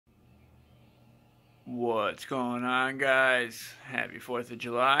What's going on, guys? Happy 4th of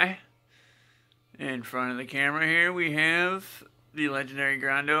July. In front of the camera here we have the legendary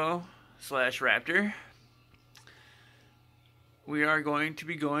Grando slash Raptor. We are going to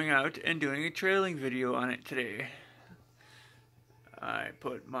be going out and doing a trailing video on it today. I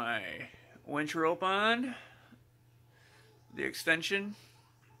put my winch rope on, the extension.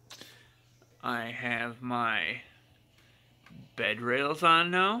 I have my bed rails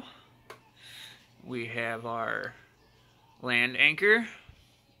on now. We have our land anchor,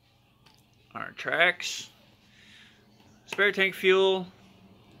 our tracks, spare tank fuel,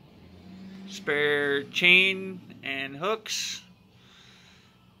 spare chain and hooks,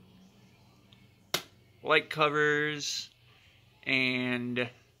 light covers, and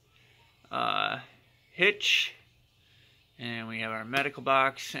hitch, and we have our medical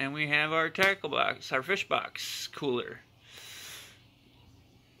box, and we have our tackle box, our fish box cooler.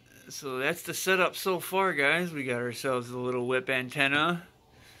 So that's the setup so far, guys. We got ourselves a little whip antenna.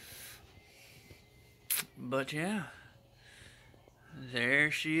 But yeah,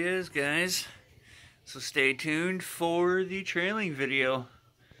 there she is, guys. So stay tuned for the trailing video.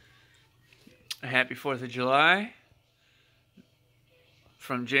 Happy 4th of July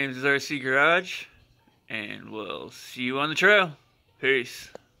from James's RC Garage, and we'll see you on the trail. Peace.